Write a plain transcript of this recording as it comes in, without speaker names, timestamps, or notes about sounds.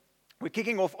We're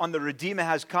kicking off on The Redeemer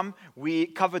Has Come. We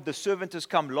covered The Servant Has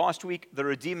Come last week. The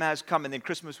Redeemer Has Come. And then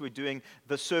Christmas, we're doing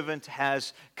The Servant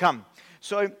Has Come.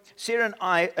 So Sarah and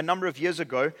I, a number of years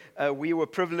ago, we were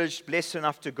privileged, blessed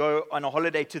enough to go on a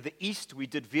holiday to the east. We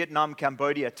did Vietnam,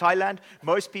 Cambodia, Thailand.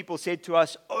 Most people said to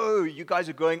us, "Oh, you guys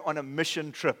are going on a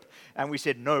mission trip." And we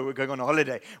said, "No, we're going on a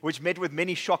holiday," which met with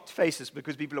many shocked faces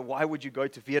because people are, "Why would you go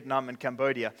to Vietnam and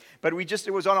Cambodia?" But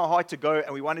it was on our heart to go,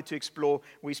 and we wanted to explore.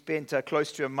 We spent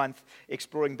close to a month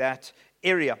exploring that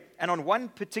area. And on one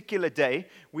particular day,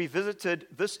 we visited,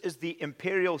 this is the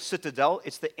Imperial Citadel.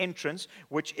 It's the entrance,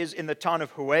 which is in the town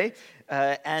of Hue.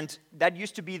 And that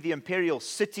used to be the Imperial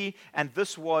City, and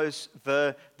this was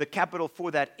the capital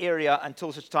for that area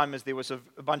until such time as there was a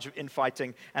bunch of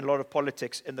infighting and a lot of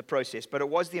politics in the process. But it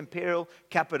was the imperial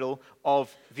capital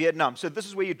of Vietnam. So this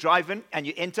is where you drive in and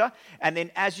you enter, and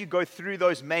then as you go through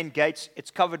those main gates,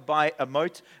 it's covered by a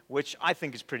moat, which I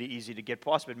think is pretty easy to get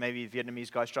past, but maybe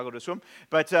Vietnamese guys struggle to swim.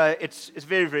 But it's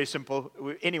very, very simple.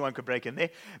 Anyone could break in there.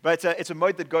 But it's a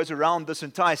moat that goes around this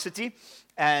entire city.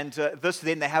 And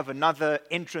then they have another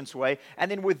entranceway.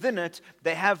 And then within it,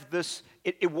 they have this,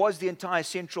 it was the entire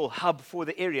central hub for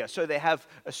the area. So they have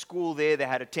a school there, they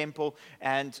had a temple.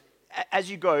 And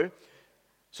as you go,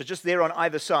 so just there on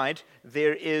either side,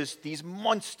 there is these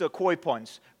monster koi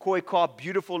ponds, koi carp,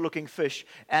 beautiful looking fish.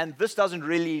 And this doesn't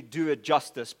really do it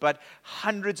justice, but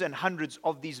hundreds and hundreds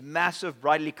of these massive,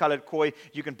 brightly colored koi.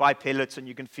 You can buy pellets and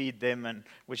you can feed them and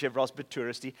whichever else, a bit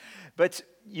touristy. But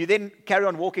you then carry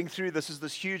on walking through. This is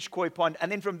this huge koi pond.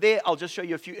 And then from there, I'll just show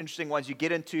you a few interesting ones. You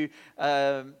get into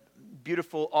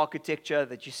beautiful architecture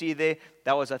that you see there.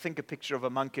 That was, I think, a picture of a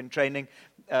monk in training.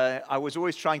 I was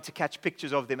always trying to catch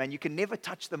pictures of them, and you can never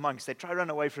touch the monks. They try to run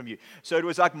away from you. So it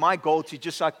was like my goal to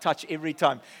just like touch every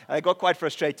time. I got quite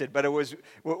frustrated, but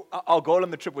our goal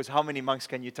on the trip was how many monks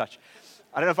can you touch?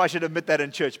 I don't know if I should admit that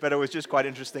in church, but it was just quite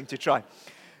interesting to try.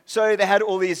 So they had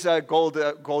all these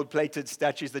gold-plated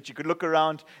statues that you could look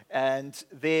around, and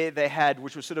there they had,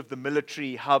 which was sort of the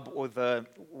military hub, or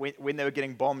when they were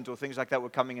getting bombed or things like that were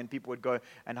coming in, people would go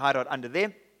and hide out under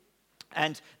there.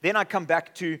 And then I come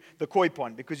back to the koi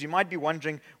pond, because you might be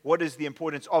wondering, what is the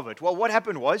importance of it? Well, what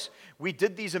happened was, we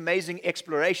did these amazing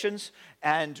explorations,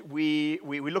 and we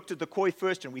looked at the koi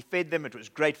first, and we fed them. It was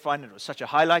great fun. It was such a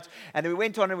highlight. And then we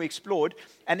went on and we explored,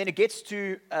 and then it gets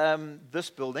to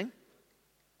this building.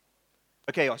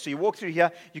 Okay, so you walk through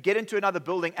here, you get into another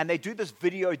building, and they do this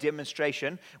video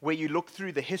demonstration where you look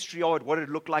through the history of it, what it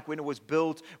looked like when it was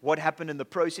built, what happened in the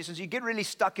process, and so you get really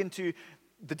stuck into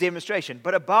the demonstration.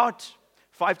 But about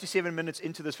 5 to 7 minutes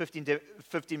into this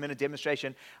 15-minute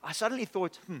demonstration, I suddenly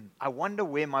thought, I wonder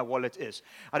where my wallet is.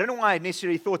 I don't know why I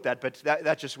necessarily thought that, but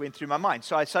that just went through my mind.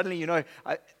 So I suddenly,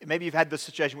 maybe you've had this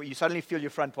situation where you suddenly feel your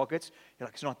front pockets. You're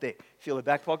like, it's not there. Feel the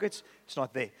back pockets. It's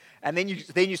not there. And then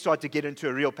you start to get into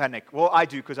a real panic. Well, I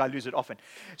do, because I lose it often.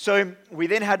 So we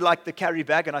then had like the carry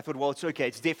bag, and I thought, well, it's okay.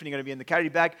 It's definitely going to be in the carry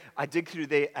bag. I dig through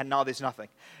there, and now there's nothing.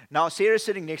 Now Sarah's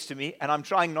sitting next to me, and I'm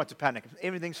trying not to panic.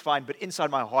 Everything's fine, but inside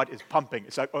my heart is pumping.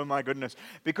 It's like, oh my goodness.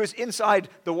 Because inside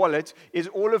the wallet is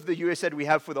all of the US that we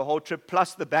have for the whole trip,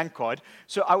 plus the bank card.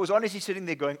 So I was honestly sitting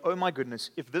there going, oh my goodness,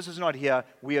 if this is not here,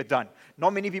 we are done.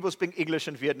 Not many people speak English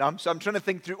in Vietnam, so I'm trying to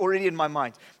think through already in my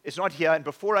mind. It's not here, and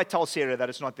before I tell Sarah that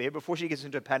it's not there, before she gets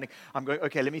into a panic, I'm going,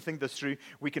 okay, let me think this through.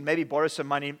 We can maybe borrow some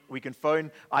money. We can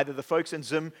phone either the folks in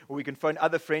Zim, or we can phone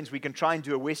other friends. We can try and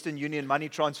do a Western Union money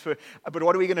transfer. But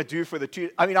what are we going to do for the two?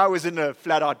 I mean, I was in a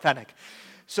flat-out panic.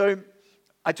 So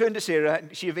I turned to Sarah,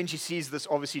 and she eventually sees this,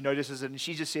 obviously notices it, and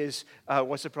she just says,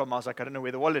 what's the problem? I was like, I don't know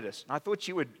where the wallet is. And I thought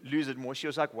she would lose it more. She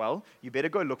was like, well, you better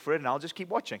go look for it, and I'll just keep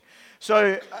watching.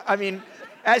 So, I mean,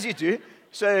 as you do.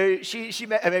 So she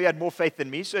maybe had more faith than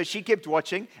me, so she kept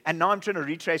watching, and now I'm trying to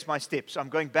retrace my steps. I'm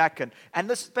going back, and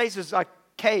this space is like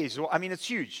K's. I mean, it's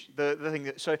huge, the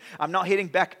thing. So I'm now heading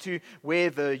back to where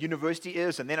the university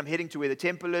is, and then I'm heading to where the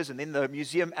temple is, and then the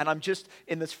museum, and I'm just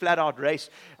in this flat-out race.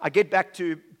 I get back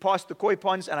to past the koi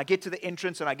ponds, and I get to the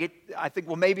entrance, and I think,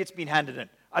 well, maybe it's been handed in.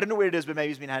 I don't know where it is, but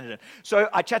maybe it's been handed in. So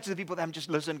I chat to the people, I'm just,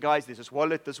 listen, guys, there's this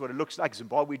wallet, this is what it looks like,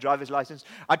 Zimbabwe driver's license.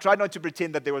 I tried not to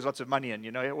pretend that there was lots of money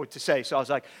in, or to say. So I was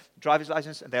like, driver's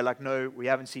license? And they're like, no, we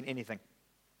haven't seen anything.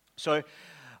 So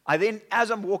I then, as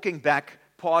I'm walking back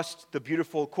past the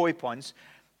beautiful koi ponds,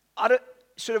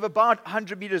 sort of about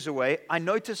 100 meters away, I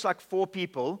noticed like 4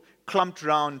 people clumped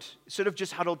around, sort of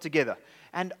just huddled together.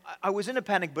 And I was in a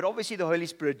panic, but obviously the Holy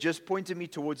Spirit just pointed me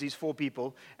towards these 4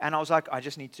 people, and I was like, I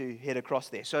just need to head across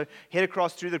there. So head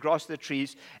across through the grass to the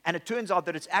trees, and it turns out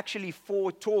that it's actually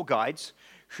 4 tour guides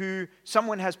who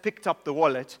someone has picked up the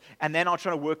wallet, and they're now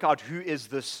trying to work out who is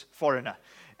this foreigner.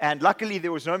 And luckily,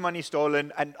 there was no money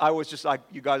stolen. And I was just like,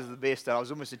 you guys are the best. And I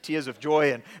was almost in tears of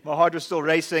joy. And my heart was still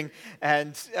racing.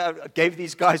 And gave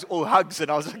these guys all hugs.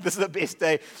 And I was like, this is the best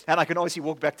day. And I can obviously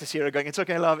walk back to Sierra going, it's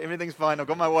okay, love. Everything's fine. I've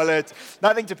got my wallet.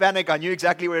 Nothing to panic. I knew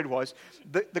exactly where it was.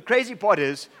 The crazy part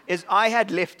is I had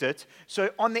left it.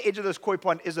 So on the edge of this koi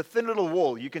pond is a thin little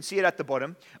wall. You can see it at the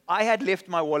bottom. I had left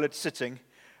my wallet sitting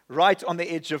right on the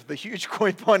edge of the huge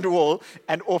koi pond wall,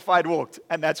 and off I'd walked.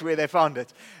 And that's where they found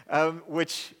it,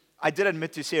 which I did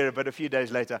admit to Sarah, but a few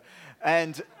days later.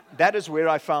 And that is where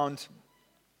I found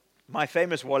my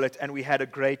famous wallet, and we had a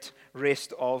great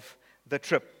rest of the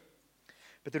trip.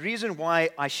 But the reason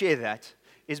why I share that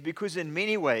is because in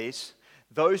many ways,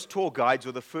 those tour guides,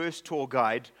 or the first tour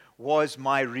guide, was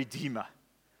my redeemer.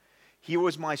 He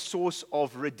was my source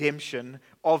of redemption,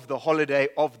 of the holiday,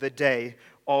 of the day,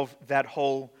 of that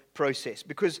whole process.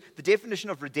 Because the definition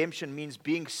of redemption means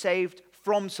being saved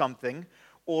from something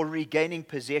or regaining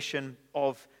possession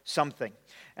of something.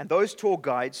 And those tour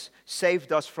guides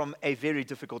saved us from a very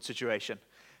difficult situation.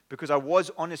 Because I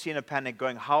was honestly in a panic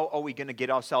going, how are we going to get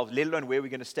ourselves, let alone where we're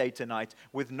going to stay tonight,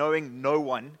 with knowing no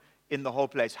one in the whole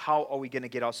place? How are we going to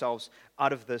get ourselves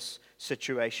out of this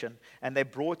situation? And they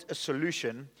brought a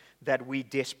solution that we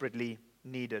desperately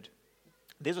needed.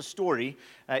 There's a story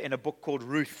in a book called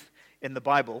Ruth in the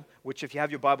Bible, which if you have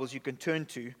your Bibles, you can turn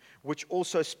to, which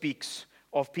also speaks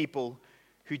of people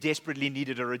who desperately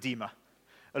needed a redeemer.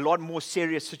 A lot more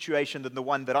serious situation than the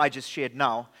one that I just shared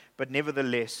now, but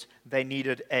nevertheless, they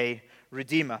needed a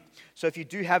redeemer. So if you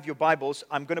do have your Bibles,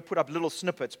 I'm going to put up little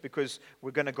snippets because we're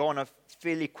going to go on a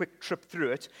fairly quick trip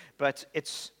through it, but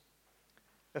it's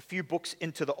a few books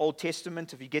into the Old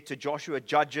Testament. If you get to Joshua,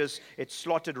 Judges, it's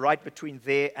slotted right between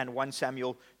there and 1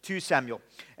 Samuel, 2 Samuel.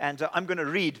 And I'm going to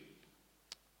read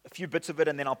a few bits of it,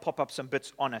 and then I'll pop up some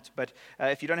bits on it. But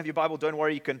if you don't have your Bible, don't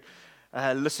worry. You can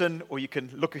listen, or you can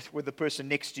look with the person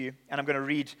next to you, and I'm going to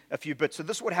read a few bits. So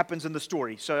this is what happens in the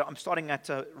story. So I'm starting at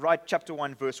right chapter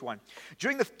 1, verse 1.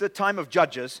 During the time of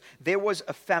Judges, there was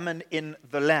a famine in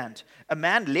the land. A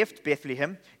man left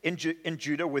Bethlehem in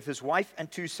Judah with his wife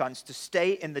and 2 sons to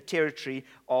stay in the territory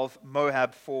of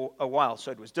Moab for a while.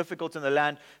 So it was difficult in the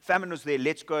land. Famine was there.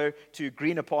 Let's go to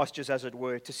greener pastures, as it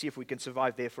were, to see if we can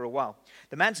survive there for a while.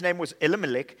 The man's name was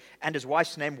Elimelech, and his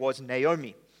wife's name was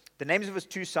Naomi. The names of his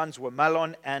 2 sons were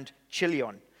Mahlon and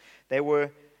Chilion. They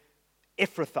were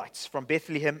Ephrathites from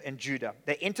Bethlehem in Judah.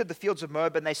 They entered the fields of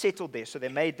Moab and they settled there. So they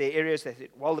made their areas. They said,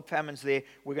 while the famine's there,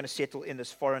 we're going to settle in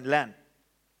this foreign land.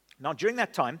 Now, during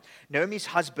that time, Naomi's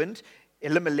husband,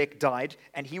 Elimelech, died,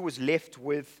 and he was left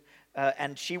with,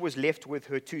 and she was left with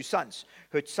her 2 sons.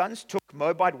 Her sons took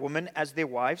Moabite women as their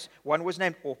wives. One was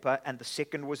named Orpah, and the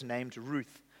second was named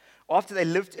Ruth. After they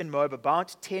lived in Moab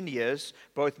about 10 years,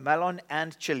 both Mahlon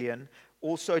and Chilion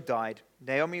also died.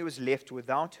 Naomi was left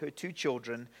without her 2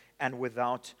 children and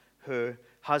without her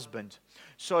husband.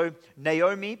 So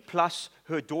Naomi plus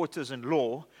her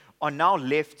daughters-in-law are now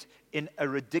left in a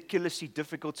ridiculously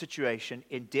difficult situation,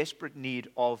 in desperate need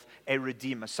of a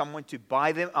redeemer, someone to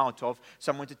buy them out of,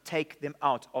 someone to take them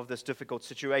out of this difficult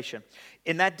situation.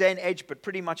 In that day and age, but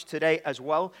pretty much today as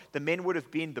well, the men would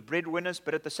have been the breadwinners,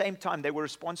 but at the same time, they were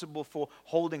responsible for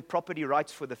holding property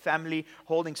rights for the family,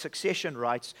 holding succession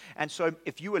rights. And so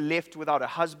if you were left without a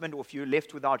husband, or if you were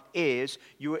left without heirs,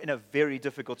 you were in a very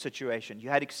difficult situation. You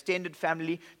had extended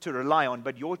family to rely on,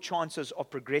 but your chances of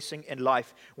progressing in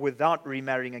life without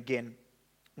remarrying again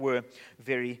were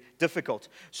very difficult.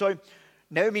 So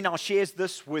Naomi now shares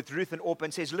this with Ruth and Orpah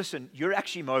and says, listen, you're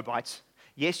actually Moabites.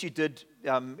 Yes, you did.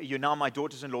 You're now my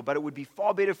daughters-in-law, but it would be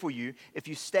far better for you if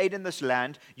you stayed in this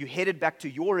land, you headed back to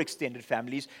your extended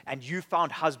families, and you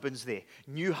found husbands there,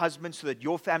 new husbands, so that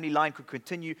your family line could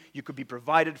continue, you could be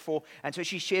provided for. And so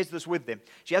she shares this with them.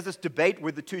 She has this debate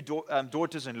with the 2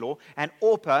 daughters-in-law, and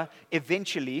Orpah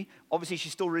eventually, obviously she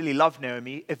still really loved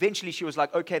Naomi, eventually she was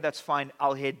like, okay, that's fine,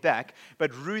 I'll head back.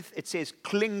 But Ruth, it says,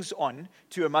 clings on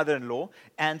to her mother-in-law,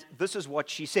 and this is what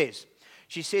she says.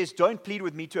 She says, don't plead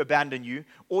with me to abandon you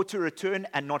or to return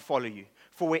and not follow you.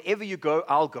 For wherever you go,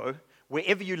 I'll go.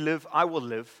 Wherever you live, I will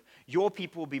live. Your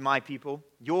people will be my people.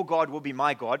 Your God will be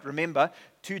my God. Remember,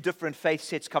 2 different faith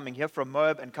sets coming here from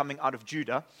Moab and coming out of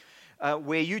Judah.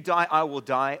 Where you die, I will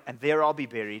die, and there I'll be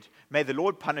buried. May the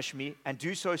Lord punish me and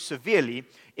do so severely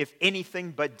if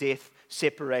anything but death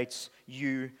separates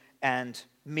you and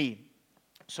me.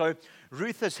 So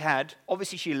Ruth has had,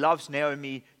 obviously she loves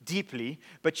Naomi deeply,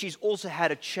 but she's also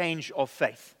had a change of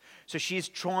faith. So she's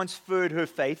transferred her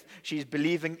faith. She's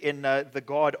believing in the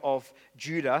God of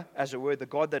Judah, as it were, the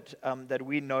God that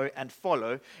we know and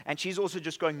follow. And she's also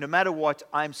just going, no matter what,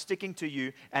 I'm sticking to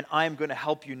you, and I'm going to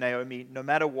help you, Naomi, no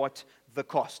matter what the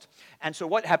cost. And so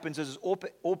what happens is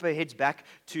Orpah heads back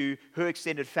to her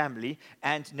extended family,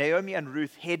 and Naomi and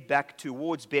Ruth head back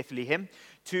towards Bethlehem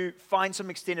to find some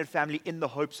extended family in the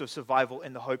hopes of survival,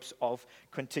 in the hopes of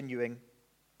continuing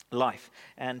life.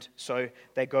 And so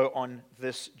they go on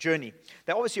this journey.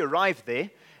 They obviously arrive there,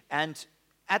 and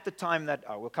at the time that,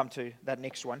 we'll come to that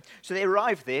next one. So they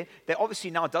arrive there. They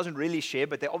obviously now doesn't really share,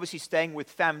 but they're obviously staying with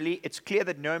family. It's clear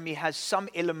that Naomi has some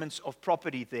elements of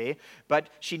property there, but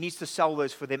she needs to sell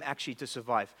those for them actually to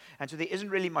survive. And so there isn't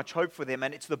really much hope for them,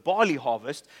 and it's the barley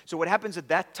harvest. So what happens at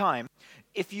that time,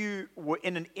 if you were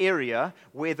in an area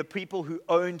where the people who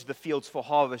owned the fields for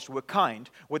harvest were kind,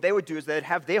 what they would do is they'd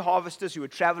have their harvesters who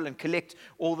would travel and collect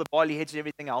all the barley heads and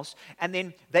everything else, and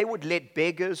then they would let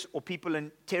beggars or people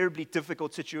in terribly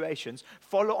difficult situations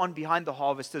follow on behind the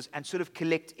harvesters and sort of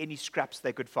collect any scraps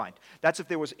they could find. That's if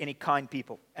there was any kind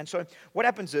people. And so what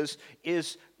happens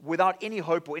is without any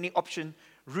hope or any option,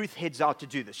 Ruth heads out to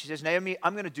do this. She says, Naomi,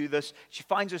 I'm going to do this. She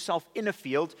finds herself in a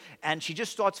field, and she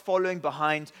just starts following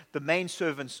behind the main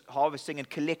servants harvesting and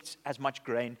collects as much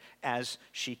grain as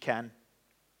she can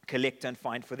collect and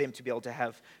find for them to be able to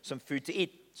have some food to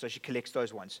eat. So she collects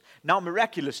those ones. Now,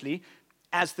 miraculously,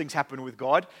 as things happen with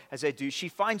God, as they do, she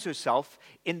finds herself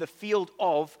in the field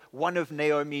of one of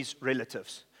Naomi's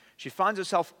relatives. She finds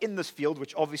herself in this field,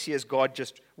 which obviously is God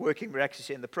just working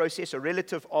miraculously in the process, a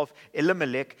relative of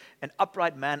Elimelech, an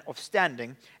upright man of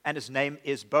standing, and his name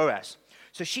is Boaz.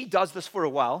 So she does this for a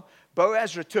while.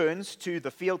 Boaz returns to the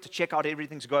field to check out how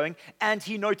everything's going, and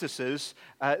he notices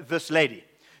this lady.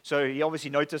 So he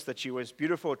obviously noticed that she was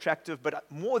beautiful, attractive, but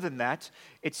more than that,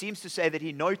 it seems to say that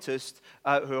he noticed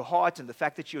her heart and the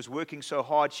fact that she was working so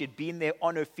hard. She had been there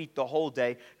on her feet the whole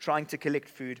day trying to collect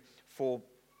food for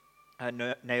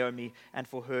Naomi and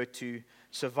for her to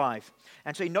survive.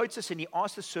 And so he notices and he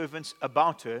asks the servants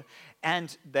about her,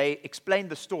 and they explain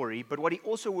the story. But what he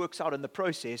also works out in the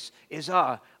process is,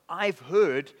 I've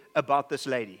heard about this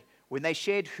lady. When they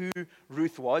shared who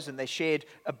Ruth was and they shared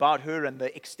about her and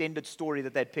the extended story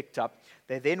that they'd picked up,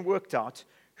 they then worked out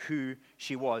who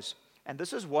she was. And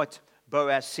this is what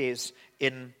Boaz says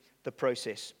in the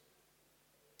process.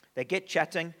 They get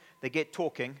chatting, they get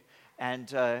talking, and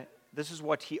this is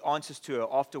what he answers to her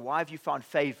after, why have you found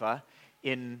favor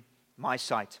in my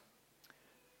sight?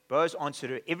 Boaz answered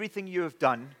her, everything you have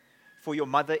done for your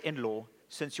mother-in-law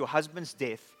since your husband's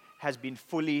death has been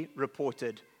fully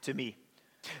reported to me.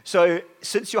 So,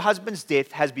 since your husband's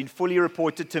death has been fully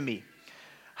reported to me,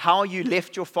 how you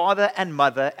left your father and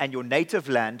mother and your native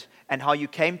land, and how you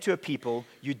came to a people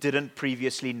you didn't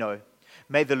previously know.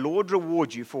 May the Lord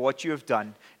reward you for what you have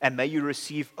done, and may you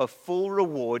receive a full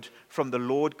reward from the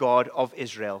Lord God of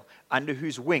Israel, under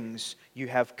whose wings you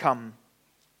have come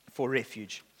for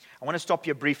refuge. I want to stop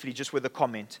here briefly just with a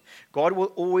comment. God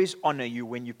will always honor you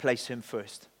when you place him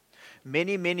first.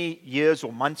 Many, many years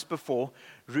or months before,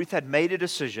 Ruth had made a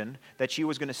decision that she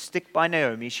was going to stick by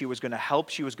Naomi. She was going to help.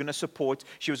 She was going to support.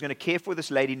 She was going to care for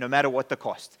this lady no matter what the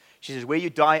cost. She says, where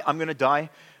you die, I'm going to die.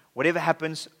 Whatever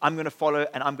happens, I'm going to follow,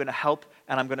 and I'm going to help,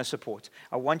 and I'm going to support.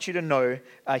 I want you to know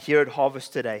here at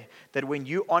Harvest today that when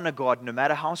you honor God, no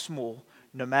matter how small,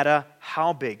 no matter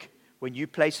how big, when you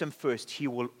place him first, he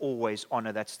will always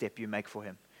honor that step you make for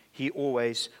him. He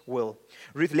always will.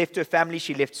 Ruth left her family.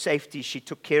 She left safety. She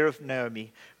took care of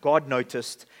Naomi. God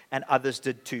noticed, and others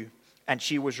did too. And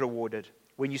she was rewarded.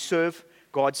 When you serve,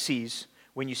 God sees.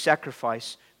 When you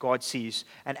sacrifice, God sees.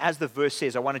 And as the verse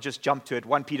says, I want to just jump to it.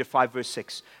 1 Peter 5 verse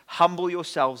 6. Humble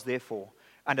yourselves, therefore,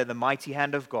 under the mighty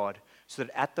hand of God, so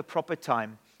that at the proper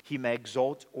time he may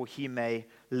exalt or he may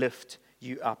lift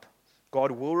you up.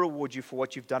 God will reward you for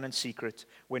what you've done in secret,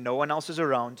 when no one else is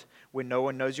around, when no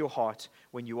one knows your heart,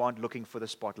 when you aren't looking for the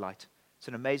spotlight. It's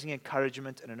an amazing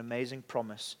encouragement and an amazing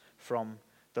promise from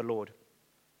the Lord.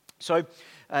 So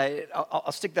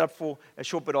I'll stick that up for a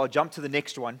short bit. I'll jump to the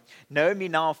next one. Naomi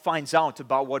now finds out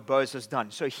about what Boaz has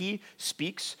done. So he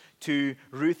speaks to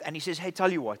Ruth and he says, hey,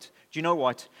 tell you what, do you know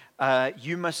what?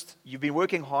 You've been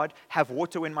working hard, have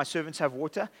water when my servants have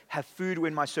water, have food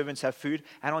when my servants have food.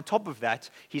 And on top of that,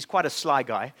 he's quite a sly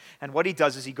guy. And what he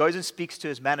does is he goes and speaks to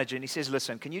his manager and he says,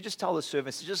 listen, can you just tell the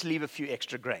servants to just leave a few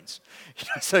extra grains?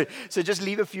 So just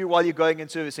leave a few while you're going and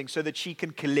servicing so that she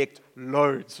can collect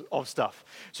loads of stuff.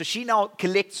 So she now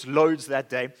collects loads that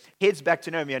day, heads back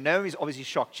to Naomi. And Naomi's obviously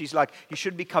shocked. She's like, you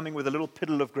should be coming with a little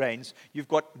piddle of grains. You've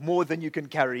got more than you can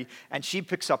carry. And she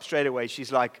picks up straight away.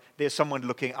 She's like, there's someone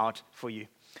looking out for you.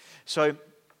 So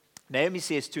Naomi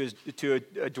says to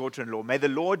her daughter-in-law, may the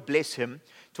Lord bless him,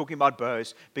 talking about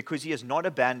Boaz, because he has not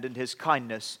abandoned his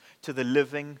kindness to the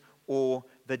living or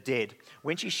the dead.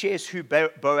 When she shares who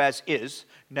Boaz is,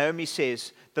 Naomi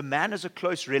says, the man is a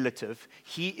close relative.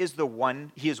 He is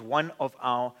one of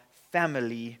our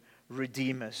family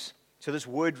redeemers. So this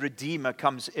word redeemer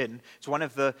comes in. It's one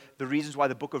of the reasons why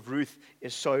the book of Ruth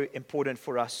is so important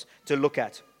for us to look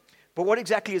at. But what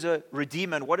exactly is a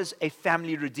redeemer and what is a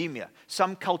family redeemer?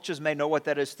 Some cultures may know what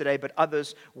that is today, but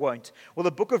others won't. Well,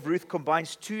 the book of Ruth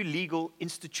combines two legal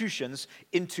institutions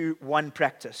into one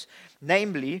practice,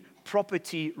 namely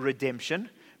property redemption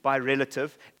by a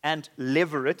relative and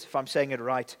levirate, if I'm saying it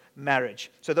right, marriage.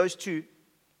 So those two,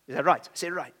 is that right? I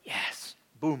said it right. Yes.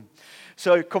 Boom.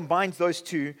 So it combines those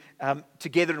two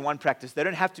together in one practice. They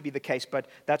don't have to be the case, but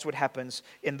that's what happens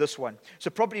in this one. So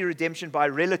property redemption by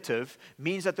relative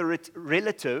means that the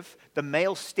relative, the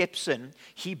male, steps in.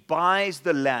 He buys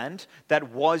the land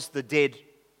that was the dead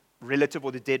relative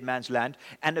or the dead man's land.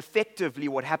 And effectively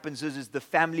what happens is the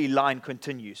family line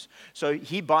continues. So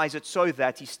he buys it so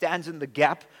that he stands in the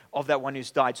gap of that one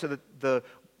who's died, so that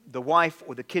the wife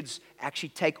or the kids actually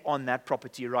take on that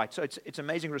property right. So it's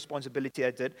amazing responsibility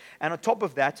I did. And on top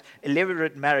of that, a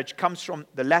levirate marriage comes from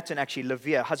the Latin, actually,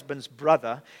 levir, husband's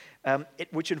brother,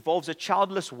 which involves a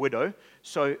childless widow.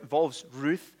 So it involves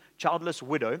Ruth, childless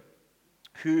widow,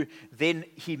 who then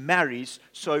he marries.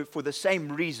 So for the same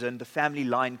reason, the family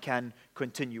line can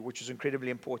continue, which is incredibly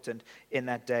important in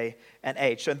that day and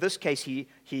age. So in this case, he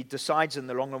decides in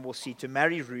the long run, we'll see, to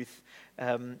marry Ruth,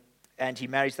 and he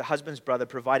marries the husband's brother,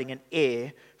 providing an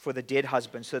heir for the dead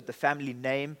husband so that the family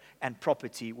name and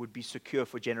property would be secure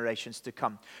for generations to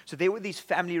come. So there were these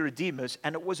family redeemers,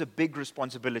 and it was a big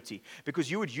responsibility because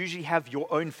you would usually have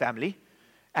your own family.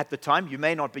 At the time, you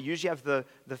may not, but usually have the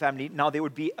family. Now, there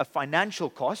would be a financial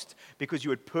cost because you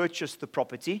would purchase the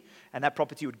property, and that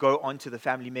property would go on to the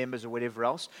family members or whatever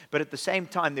else. But at the same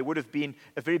time, there would have been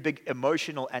a very big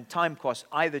emotional and time cost,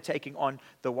 either taking on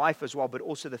the wife as well, but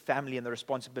also the family and the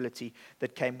responsibility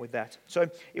that came with that. So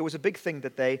it was a big thing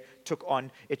that they took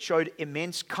on. It showed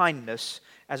immense kindness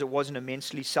as it was an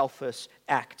immensely selfless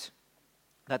act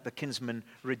that the kinsman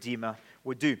redeemer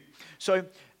would do. So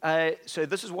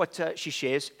this is what she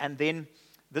shares, and then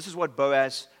this is what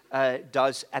Boaz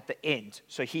does at the end.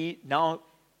 So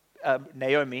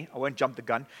Naomi, I won't jump the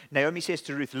gun, Naomi says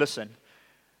to Ruth, listen,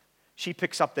 she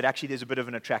picks up that actually there's a bit of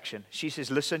an attraction. She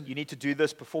says, listen, you need to do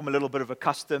this, perform a little bit of a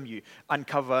custom, you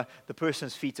uncover the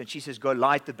person's feet, and she says, go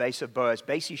lie at the base of Boaz,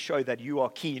 basically show that you are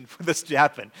keen for this to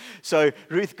happen. So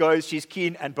Ruth goes, she's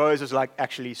keen, and Boaz is like,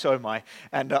 actually, so am I,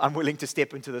 and I'm willing to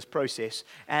step into this process.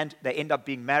 And they end up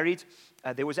being married.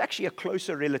 There was actually a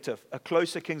closer relative, a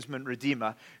closer kinsman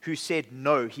redeemer, who said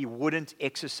no, he wouldn't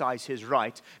exercise his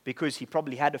right because he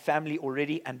probably had a family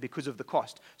already and because of the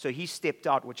cost. So he stepped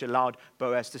out, which allowed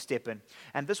Boaz to step in.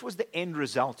 And this was the end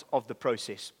result of the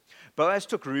process. Boaz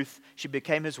took Ruth, she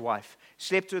became his wife,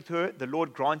 slept with her, the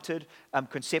Lord granted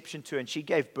conception to her, and she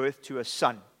gave birth to a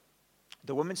son.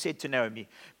 The woman said to Naomi,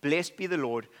 blessed be the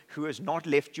Lord who has not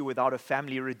left you without a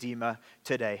family redeemer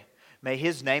today. May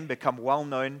his name become well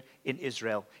known in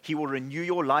Israel. He will renew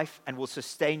your life and will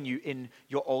sustain you in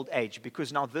your old age.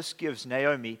 Because now this gives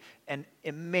Naomi an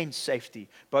immense safety,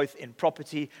 both in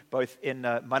property, both in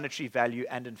monetary value,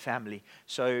 and in family.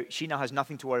 So she now has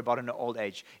nothing to worry about in her old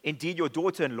age. Indeed, your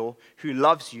daughter-in-law, who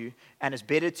loves you and is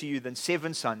better to you than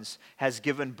 7 sons, has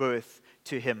given birth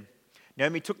to him.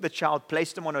 Naomi took the child,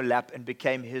 placed him on her lap, and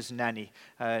became his nanny.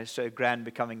 So grand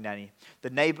becoming nanny. The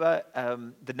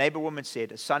neighbor woman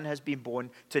said, a son has been born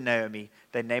to Naomi.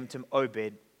 They named him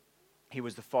Obed. He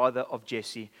was the father of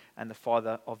Jesse and the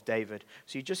father of David.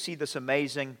 So you just see this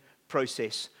amazing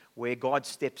process where God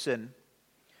steps in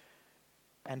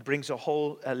and brings a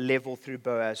whole level through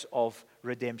Boaz of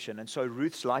redemption. And so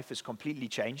Ruth's life is completely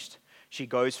changed. She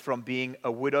goes from being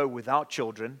a widow without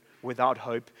children, without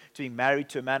hope, to being married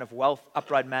to a man of wealth,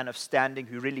 upright man of standing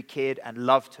who really cared and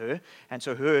loved her. And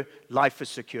so her life is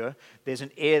secure. There's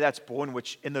an heir that's born,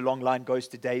 which in the long line goes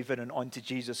to David and on to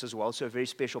Jesus as well. So a very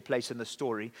special place in the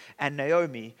story. And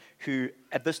Naomi, who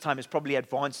at this time is probably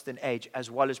advanced in age,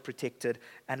 as well as protected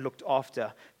and looked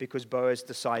after because Boaz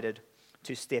decided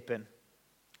to step in.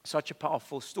 Such a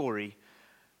powerful story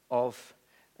of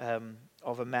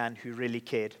a man who really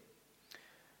cared.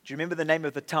 Do you remember the name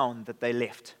of the town that they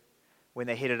left when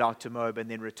they headed out to Moab and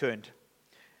then returned?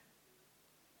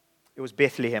 It was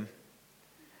Bethlehem.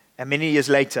 And many years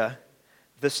later,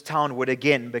 this town would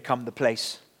again become the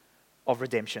place of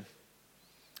redemption.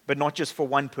 But not just for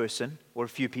one person or a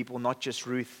few people, not just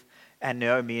Ruth and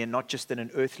Naomi, and not just in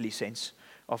an earthly sense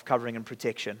of covering and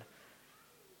protection,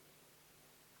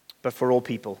 but for all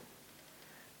people.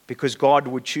 Because God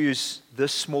would choose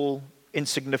this small,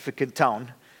 insignificant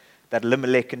town that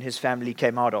Elimelech and his family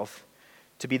came out of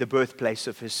to be the birthplace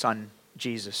of his son,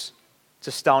 Jesus. It's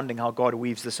astounding how God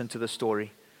weaves this into the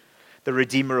story. The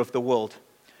Redeemer of the world.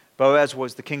 Boaz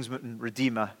was the kinsman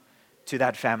redeemer to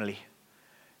that family.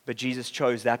 But Jesus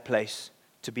chose that place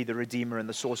to be the Redeemer and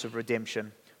the source of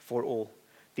redemption for all,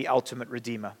 the ultimate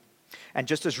Redeemer. And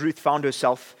just as Ruth found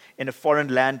herself in a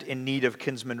foreign land in need of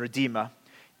kinsman redeemer,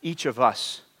 each of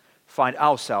us find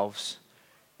ourselves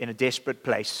in a desperate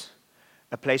place,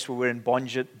 a place where we're in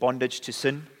bondage to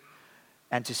sin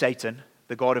and to Satan,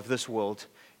 the god of this world,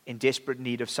 in desperate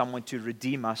need of someone to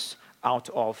redeem us out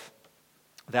of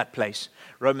that place.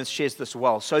 Romans shares this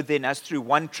well. So then, as through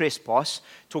one trespass,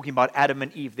 talking about Adam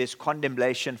and Eve, there's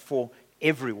condemnation for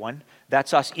everyone.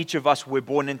 That's us. Each of us, we're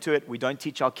born into it. We don't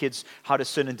teach our kids how to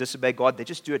sin and disobey God. They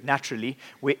just do it naturally.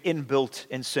 We're inbuilt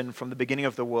in sin from the beginning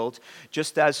of the world.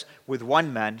 Just as with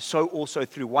one man, so also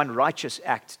through one righteous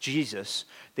act, Jesus,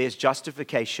 there's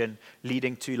justification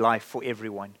leading to life for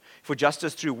everyone. For just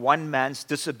as through one man's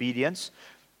disobedience,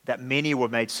 that many were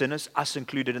made sinners, us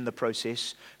included in the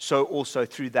process, so also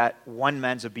through that one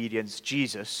man's obedience,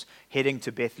 Jesus, heading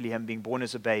to Bethlehem, being born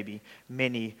as a baby,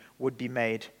 many would be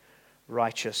made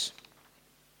righteous.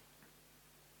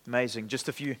 Amazing. Just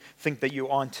if you think that you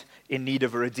aren't in need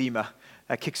of a redeemer,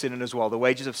 that kicks in as well. The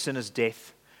wages of sin is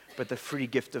death, but the free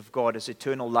gift of God is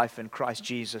eternal life in Christ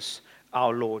Jesus,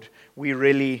 our Lord. We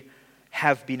really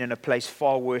have been in a place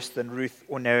far worse than Ruth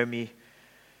or Naomi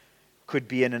could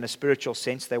be in a spiritual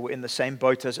sense. They were in the same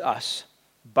boat as us.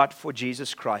 But for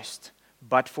Jesus Christ,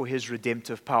 but for his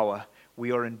redemptive power,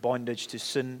 we are in bondage to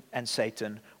sin and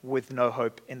Satan with no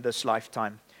hope in this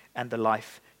lifetime and the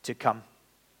life to come.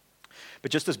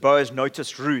 But just as Boaz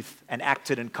noticed Ruth and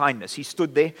acted in kindness, he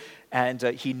stood there and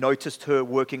he noticed her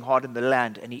working hard in the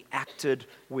land and he acted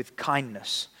with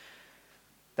kindness.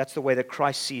 That's the way that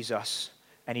Christ sees us,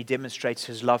 and he demonstrates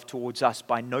his love towards us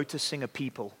by noticing a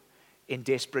people in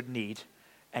desperate need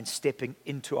and stepping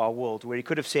into our world where he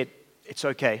could have said, it's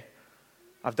okay,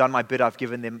 I've done my bit, I've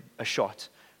given them a shot,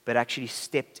 but actually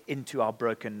stepped into our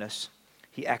brokenness.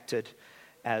 He acted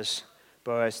as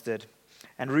Boaz did.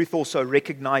 And Ruth also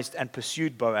recognized and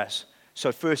pursued Boaz.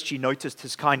 So first she noticed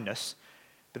his kindness,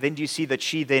 but then do you see that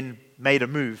she then made a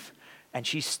move and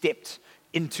she stepped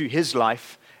into his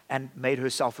life and made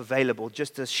herself available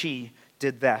just as she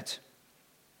did that.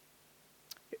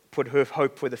 Put her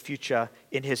hope for the future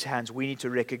in his hands. We need to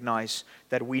recognize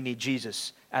that we need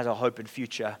Jesus as our hope and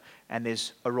future, and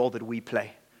there's a role that we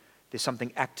play. There's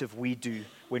something active we do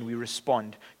when we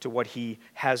respond to what he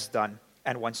has done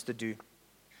and wants to do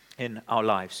in our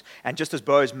lives. And just as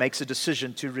Boaz makes a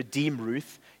decision to redeem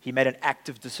Ruth, he made an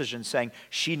active decision saying,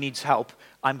 she needs help,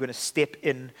 I'm going to step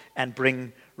in and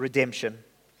bring redemption.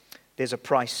 There's a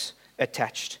price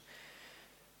attached.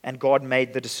 And God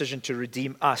made the decision to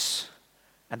redeem us,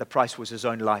 and the price was his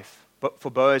own life. But for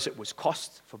Boaz, it was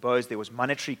cost. For Boaz, there was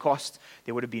monetary cost.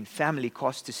 There would have been family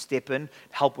cost to step in,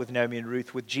 help with Naomi and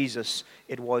Ruth. With Jesus,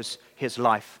 it was his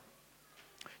life.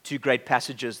 Two great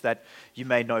passages that you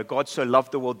may know. God so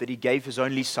loved the world that he gave his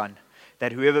only son,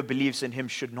 that whoever believes in him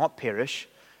should not perish.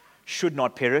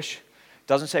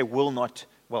 Doesn't say will not,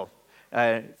 for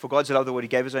God so loved the world, he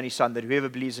gave his only son, that whoever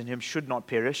believes in him should not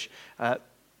perish.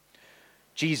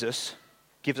 Jesus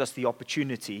gives us the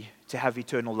opportunity to have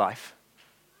eternal life.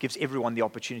 Gives everyone the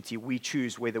opportunity. We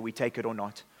choose whether we take it or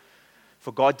not.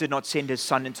 For God did not send his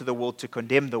son into the world to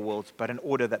condemn the world, but in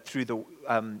order that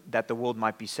that the world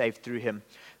might be saved through him.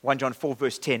 1 John 4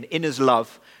 verse 10, in his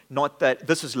love,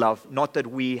 this is love, not that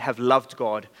we have loved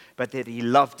God, but that he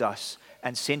loved us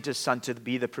and sent his son to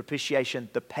be the propitiation,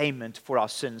 the payment for our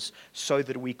sins, so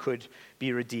that we could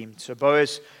be redeemed. So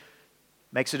Boaz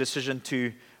makes a decision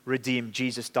to redeem.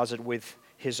 Jesus does it with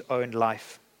his own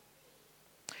life.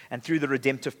 And through the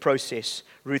redemptive process,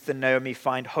 Ruth and Naomi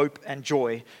find hope and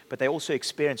joy, but they also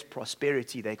experience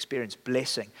prosperity. They experience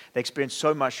blessing. They experience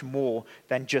so much more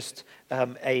than just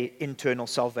an internal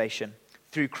salvation.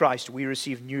 Through Christ, we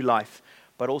receive new life,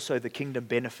 but also the kingdom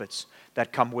benefits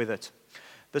that come with it.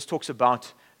 This talks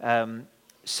about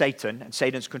Satan and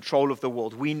Satan's control of the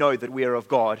world. We know that we are of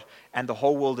God, and the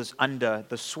whole world is under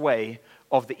the sway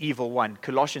of the evil one.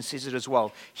 Colossians says it as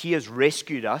well. He has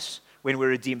rescued us when we're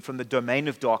redeemed from the domain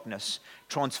of darkness,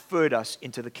 transferred us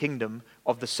into the kingdom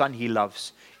of the Son he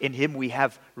loves. In him we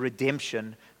have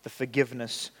redemption, the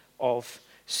forgiveness of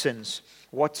sins.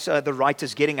 What the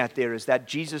writer's getting at there is that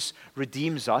Jesus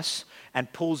redeems us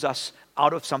and pulls us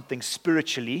out of something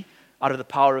spiritually out of the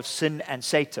power of sin and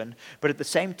Satan, but at the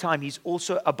same time, he's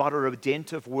also about a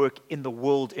redemptive work in the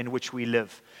world in which we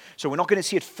live. So we're not going to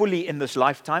see it fully in this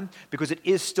lifetime because it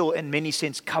is still in many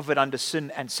sense covered under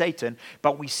sin and Satan,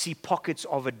 but we see pockets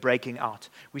of it breaking out.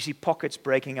 We see pockets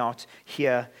breaking out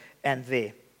here and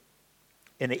there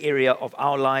in the area of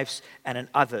our lives and in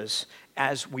others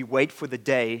as we wait for the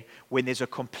day when there's a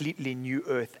completely new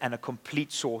earth and a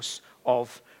complete source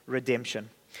of redemption.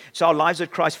 So our lives as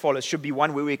Christ followers should be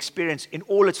one where we experience in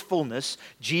all its fullness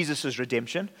Jesus'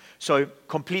 redemption. So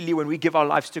completely when we give our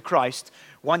lives to Christ,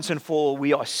 once and for all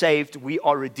we are saved, we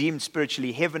are redeemed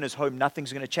spiritually. Heaven is home,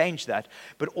 nothing's going to change that.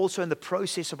 But also in the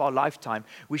process of our lifetime,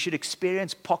 we should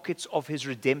experience pockets of His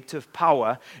redemptive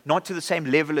power, not to the same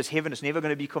level as heaven, it's never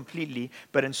going to be completely,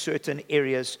 but in certain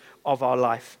areas of our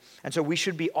life. And so we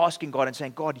should be asking God and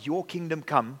saying, God, your kingdom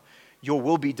come, your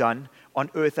will be done on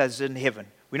earth as in heaven.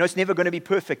 We know it's never going to be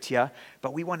perfect here,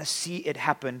 but we want to see it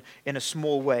happen in a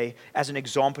small way as an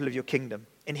example of your kingdom.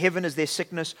 In heaven, is there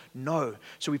sickness? No.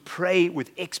 So we pray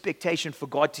with expectation for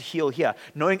God to heal here,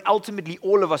 knowing ultimately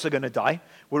all of us are going to die.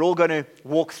 We're all going to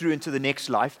walk through into the next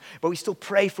life, but we still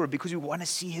pray for it because we want to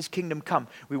see His kingdom come.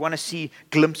 We want to see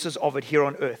glimpses of it here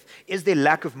on earth. Is there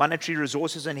lack of monetary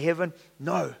resources in heaven?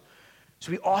 No.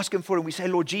 So we ask Him for it, and we say,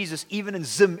 Lord Jesus, even in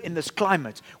Zim, in this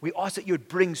climate, we ask that you would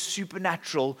bring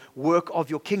supernatural work of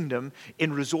your kingdom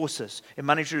in resources, in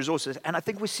monetary resources. And I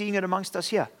think we're seeing it amongst us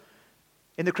here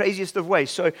in the craziest of ways.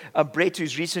 So Brett,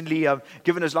 who's recently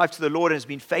given his life to the Lord and has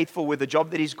been faithful with the job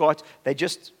that he's got, they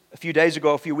just a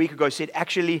few weeks ago said,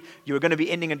 actually, you're going to be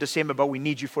ending in December, but we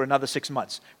need you for another 6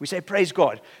 months. We say, praise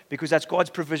God, because that's God's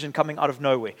provision coming out of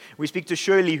nowhere. We speak to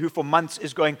Shirley, who for months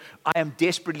is going, I am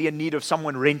desperately in need of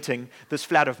someone renting this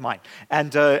flat of mine.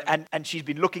 And she's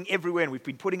been looking everywhere, and we've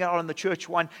been putting it out on the church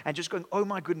one, and just going, oh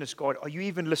my goodness, God, are you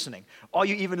even listening? Are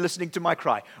you even listening to my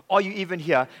cry? Are you even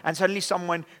here? And suddenly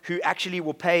someone who actually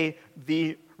will pay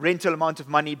the rental amount of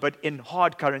money, but in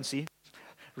hard currency,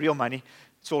 real money.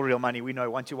 It's all real money, we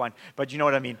know, 1-to-1. But you know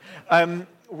what I mean.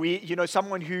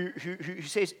 Someone who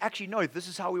says, actually, no, this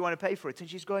is how we want to pay for it. And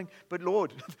she's going, but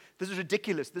Lord, this is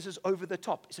ridiculous. This is over the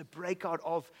top. It's a breakout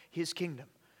of His kingdom.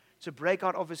 It's a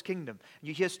breakout of His kingdom.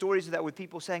 You hear stories of that with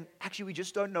people saying, actually, we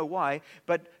just don't know why,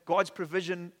 but God's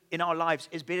provision in our lives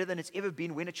is better than it's ever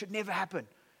been when it should never happen.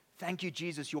 Thank you,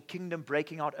 Jesus, your kingdom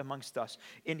breaking out amongst us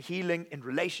in healing, in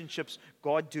relationships,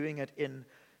 God doing it in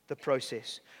the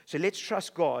process. So let's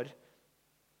trust God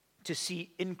to see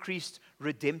increased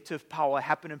redemptive power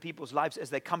happen in people's lives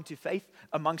as they come to faith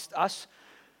amongst us.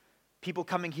 People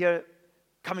coming here,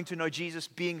 coming to know Jesus,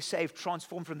 being saved,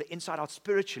 transformed from the inside out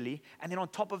spiritually. And then on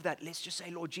top of that, let's just say,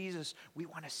 Lord Jesus, we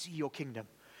want to see your kingdom.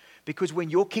 Because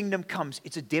when your kingdom comes,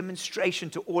 it's a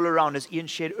demonstration to all around, as Ian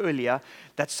shared earlier,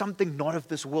 that something not of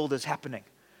this world is happening.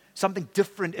 Something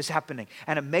different is happening.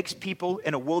 And it makes people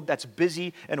in a world that's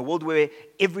busy, in a world where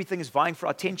everything is vying for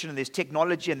our attention and there's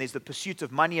technology and there's the pursuit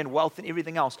of money and wealth and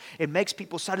everything else. It makes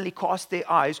people suddenly cast their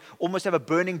eyes, almost have a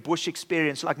burning bush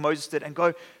experience like Moses did and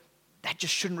go, that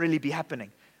just shouldn't really be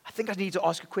happening. I think I need to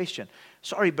ask a question.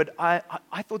 Sorry, but I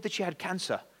thought that you had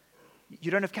cancer.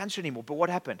 You don't have cancer anymore, but what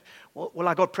happened? Well,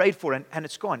 I got prayed for and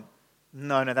it's gone.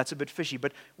 No, that's a bit fishy.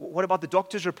 But what about the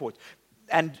doctor's report?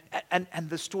 And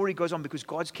the story goes on because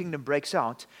God's kingdom breaks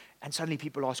out and suddenly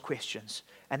people ask questions.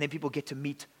 And then people get to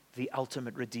meet the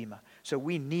ultimate Redeemer. So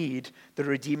we need the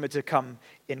Redeemer to come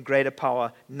in greater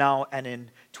power now and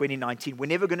in 2019. We're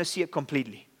never going to see it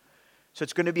completely. So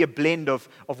it's going to be a blend of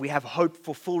we have hope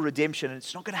for full redemption. And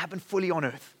it's not going to happen fully on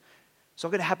earth. It's not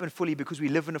going to happen fully because we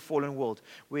live in a fallen world.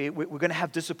 We're going to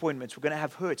have disappointments. We're going to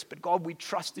have hurts. But God, we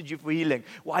trusted you for healing.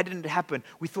 Why didn't it happen?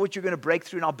 We thought you were going to break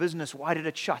through in our business. Why did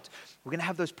it shut? We're going to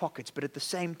have those pockets. But at the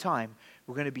same time,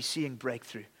 we're going to be seeing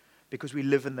breakthrough because we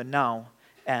live in the now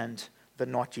and the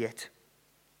not yet.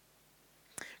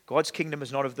 God's kingdom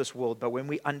is not of this world. But when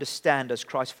we understand as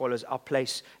Christ followers our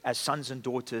place as sons and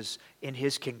daughters in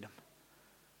His kingdom,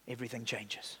 everything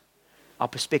changes. Our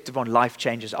perspective on life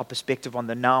changes. Our perspective on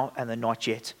the now and the not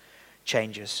yet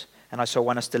changes. And I so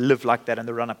want us to live like that in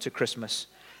the run-up to Christmas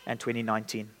and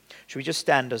 2019. Should we just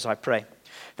stand as I pray?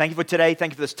 Thank you for today.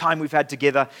 Thank you for this time we've had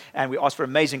together. And we ask for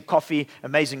amazing coffee,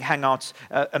 amazing hangouts,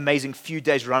 amazing few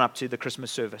days run-up to the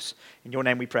Christmas service. In your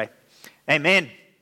name we pray. Amen.